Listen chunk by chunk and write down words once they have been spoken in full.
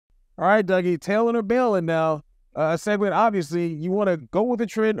All right, Dougie, tailing or bailing now. Segment, obviously, you want to go with the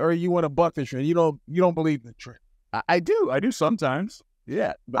trend or you want to buck the trend. You don't believe in the trend. I do sometimes.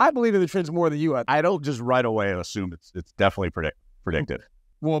 Yeah, but I believe in the trends more than you. I don't just right away assume it's definitely predictive.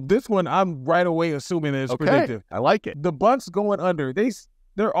 Well, this one, I'm right away assuming it's predictive. I like it. The Bucks going under.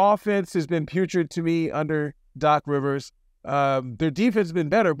 Their offense has been putrid to me under Doc Rivers. Their defense has been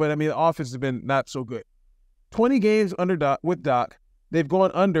better, but I mean, the offense has been not so good. 20 games with Doc. They've gone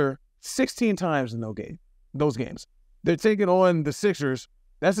under 16 times in those games. They're taking on the Sixers.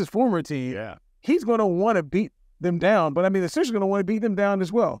 That's his former team. Yeah. He's going to want to beat them down, but I mean, the Sixers are going to want to beat them down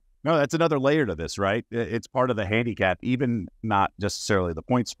as well. No, that's another layer to this, right? It's part of the handicap, even not necessarily the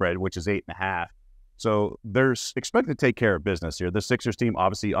point spread, which is 8.5. So they're expected to take care of business here. The Sixers team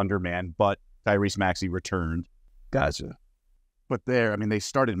obviously undermanned, but Tyrese Maxey returned. Gotcha. But they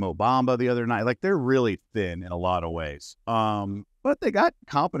started Mo Bamba the other night. Like, they're really thin in a lot of ways. But they got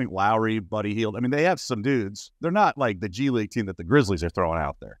competent Lowry, Buddy Hield. I mean, they have some dudes. They're not like the G League team that the Grizzlies are throwing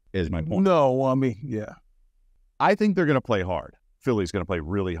out there, is my point. No, I mean, yeah. I think they're going to play hard. Philly's going to play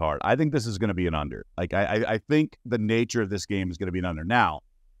really hard. I think this is going to be an under. Like, I think the nature of this game is going to be an under. Now,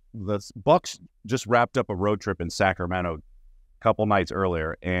 the Bucks just wrapped up a road trip in Sacramento a couple nights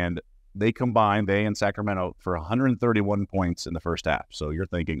earlier, and they and Sacramento for 131 points in the first half. So you're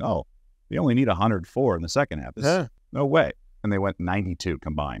thinking, oh, they only need 104 in the second half. No way. And they went 92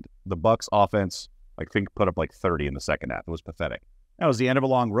 combined. The Bucks offense, I think, put up like 30 in the second half. It was pathetic. That was the end of a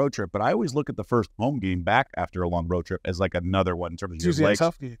long road trip, but I always look at the first home game back after a long road trip as like another one in terms of your legs.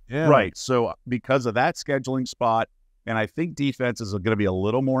 Tough game. Yeah. Right. So because of that scheduling spot, and I think defense is going to be a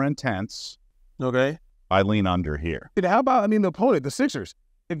little more intense. Okay. I lean under here. And how about, the opponent, the Sixers?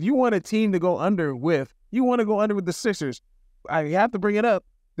 If you want a team to go under with, you want to go under with the Sixers. I have to bring it up.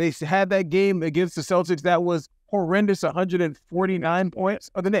 They had that game against the Celtics that was horrendous, 149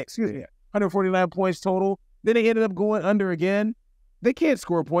 points. Or the Knicks, 149 points total. Then they ended up going under again. They can't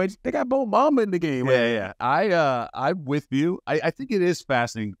score points. They got Mo Bamba in the game. Yeah. I'm with you. I think it is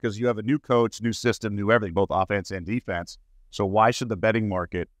fascinating because you have a new coach, new system, new everything, both offense and defense. So why should the betting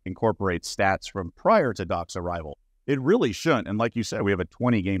market incorporate stats from prior to Doc's arrival? It really shouldn't. And like you said, we have a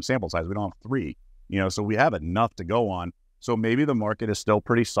 20-game sample size. We don't have 3. So we have enough to go on. So maybe the market is still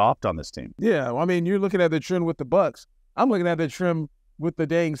pretty soft on this team. Yeah, you're looking at the trend with the Bucks. I'm looking at the trend with the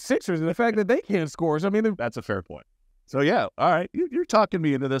dang Sixers and the fact that they can't score. So, that's a fair point. So, yeah, all right. You're talking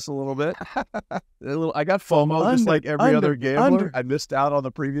me into this a little bit. I got FOMO just like every other gambler. I missed out on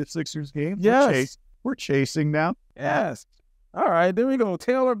the previous Sixers game. Yes. We're chasing now. Yes. All right, there we go.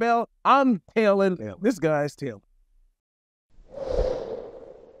 Tail or bell. I'm tailing. This guy's tailing.